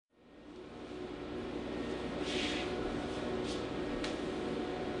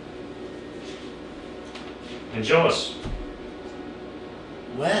Angelus.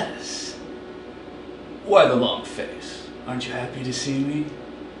 Wes? Why the long face? Aren't you happy to see me?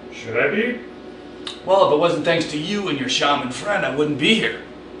 Should I be? Well, if it wasn't thanks to you and your shaman friend, I wouldn't be here.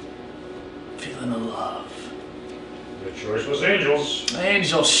 Feeling the love. The choice was Angel's.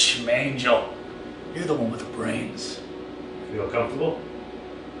 Angel schmangel. You're the one with the brains. Feel comfortable?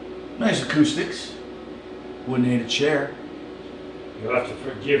 Nice acoustics. Wouldn't hate a chair. You'll have to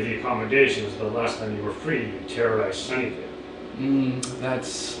forgive the accommodations. The last time you were free, you terrorized Sunnydale. That's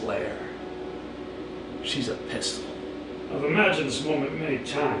Slayer. She's a pistol. I've imagined this moment many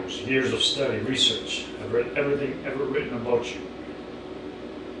times. Years of study, research. I've read everything ever written about you.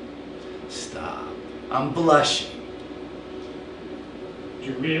 Stop. I'm blushing.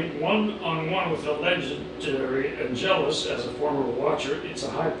 To be one-on-one with a legendary Angelus as a former watcher, it's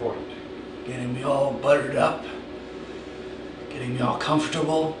a high point. Getting me all buttered up. Getting me all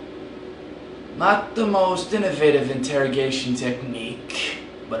comfortable. Not the most innovative interrogation technique,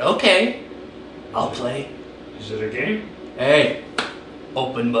 but okay. I'll play. Is it a game? Hey,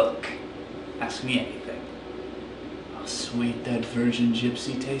 open book. Ask me anything. How sweet that virgin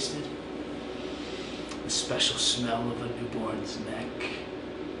gypsy tasted. The special smell of a newborn's neck.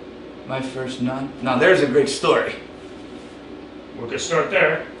 My first nun. Now there's a great story. We could start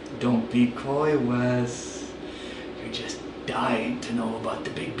there. Don't be coy, Wes. You're just dying to know about the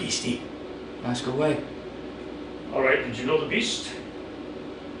big beastie. Ask away. All right, did you know the beast?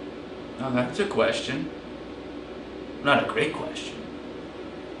 Now that's a question. Not a great question.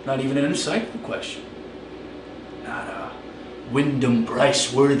 Not even an insightful question. Not a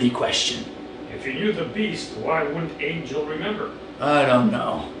Wyndam-Pryce worthy question. If you knew the beast, why wouldn't Angel remember? I don't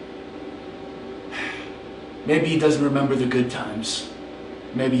know. Maybe he doesn't remember the good times.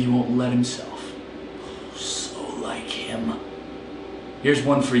 Maybe he won't let himself. So like him. Here's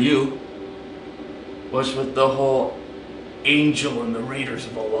one for you. What's with the whole Angel and the Raiders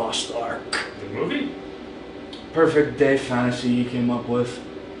of the Lost Ark? The movie? Perfect day fantasy he came up with.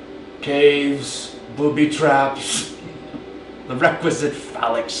 Caves, booby traps, the requisite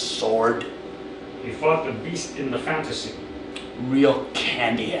phallic sword. He fought the beast in the fantasy. Real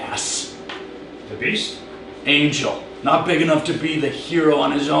candy ass. The beast? Angel, not big enough to be the hero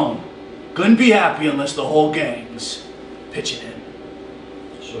on his own. Couldn't be happy unless the whole gang's pitching in.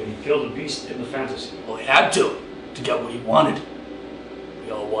 So he killed the beast in the fantasy. Well, he had to get what he wanted.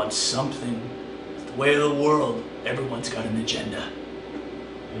 We all want something. It's the way of the world. Everyone's got an agenda.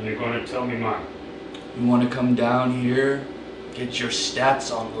 And you're going to tell me mine. You want to come down here, get your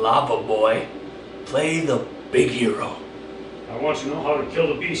stats on Lava Boy, play the big hero. I want to know how to kill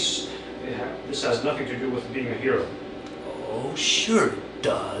the beast. This has nothing to do with being a hero. Oh, sure it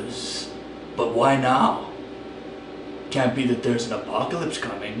does. But why now? Can't be that there's an apocalypse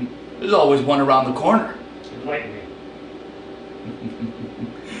coming. There's always one around the corner. Enlighten me.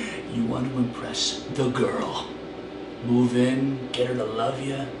 You want to impress the girl. Move in, get her to love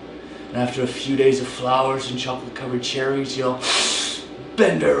you. And after a few days of flowers and chocolate-covered cherries, you'll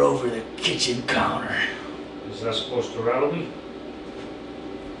bend her over the kitchen counter. Is that supposed to rattle me?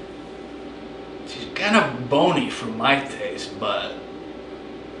 She's kind of bony for my taste, but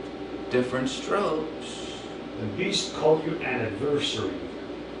different strokes. The beast called you an adversary.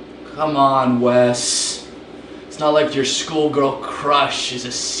 Come on, Wes. It's not like your schoolgirl crush is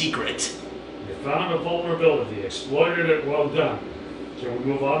a secret. You found a vulnerability, exploited it, well done. Can we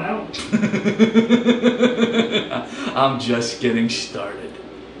move on now? I'm just getting started.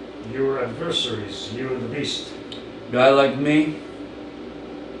 You were adversaries, you and the beast. Guy like me?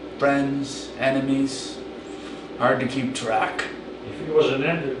 Friends, enemies, hard to keep track. If he was an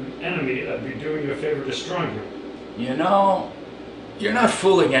enemy, I'd be doing you a favor destroying him. You know, you're not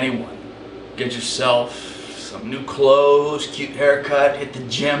fooling anyone. Get yourself some new clothes, cute haircut, hit the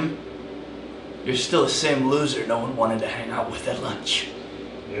gym. You're still the same loser no one wanted to hang out with at lunch.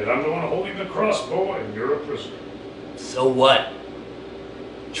 Yet I'm the one holding the crossbow and you're a prisoner. So what?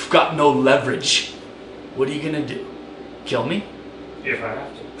 You've got no leverage. What are you gonna do? Kill me? If I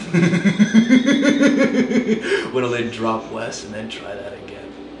have to. What'll they drop Wes and then try that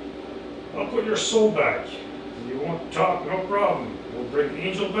again? I'll put your soul back. You won't talk, no problem. We'll bring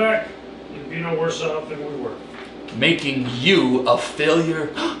Angel back. You'd be no worse off than we were. Making you a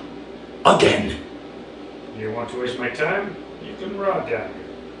failure again. You want to waste my time? You can rot down here.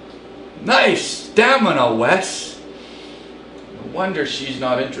 Nice stamina, Wes. No wonder she's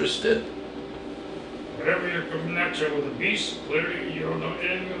not interested. Whatever your connection with the beast, clearly you don't know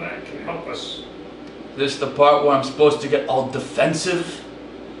anything that can help us. This the part where I'm supposed to get all defensive?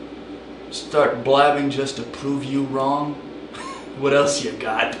 Start blabbing just to prove you wrong? What else you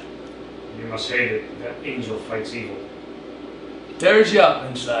got? You must hate it. That angel fights evil. Tears you up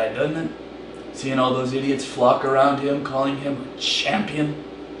inside, doesn't it? Seeing all those idiots flock around him, calling him a champion.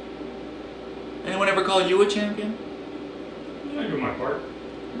 Anyone ever called you a champion? I do my part.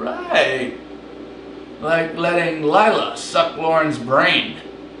 Right. Like letting Lila suck Lauren's brain.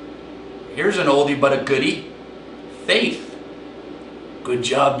 Here's an oldie but a goodie. Faith. Good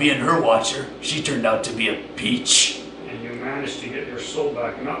job being her watcher. She turned out to be a peach. And you managed to get your soul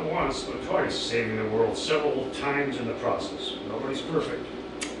back not once, but twice, saving the world several times in the process. Nobody's perfect.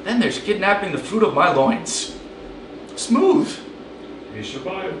 Then there's kidnapping the fruit of my loins. Smooth. You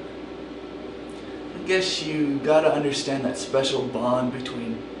survived. I guess you gotta understand that special bond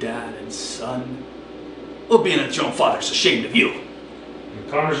between dad and son. Well, being that your own father's ashamed of you. And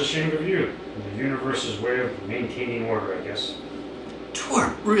Connor's ashamed of you. And the universe's way of maintaining order, I guess.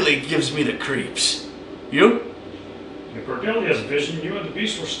 Twerp really gives me the creeps. You? In Cordelia's vision, you and the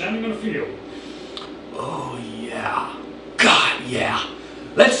beast were standing on a field. Oh, yeah. God, yeah.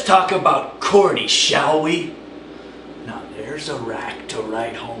 Let's talk about Cordy, shall we? Now, there's a rack to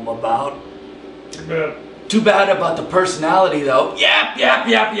write home about. Too bad. Too bad about the personality, though. Yap, yap,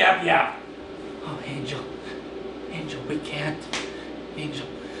 yap, yap, yap. Oh, Angel. Angel, we can't. Angel,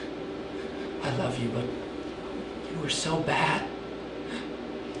 I love you, but you were so bad.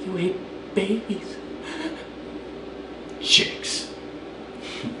 You ate babies. Chicks.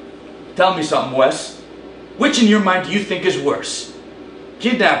 Tell me something, Wes. Which in your mind do you think is worse?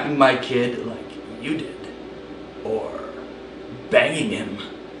 Kidnapping my kid like you did, or banging him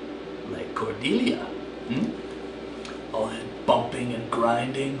like Cordelia? All that bumping and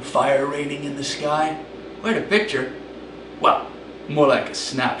grinding, fire raining in the sky. Quite a picture. Well, more like a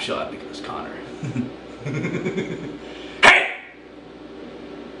snapshot because Connor. Hey!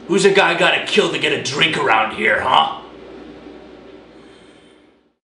 Who's a guy gotta kill to get a drink around here, huh?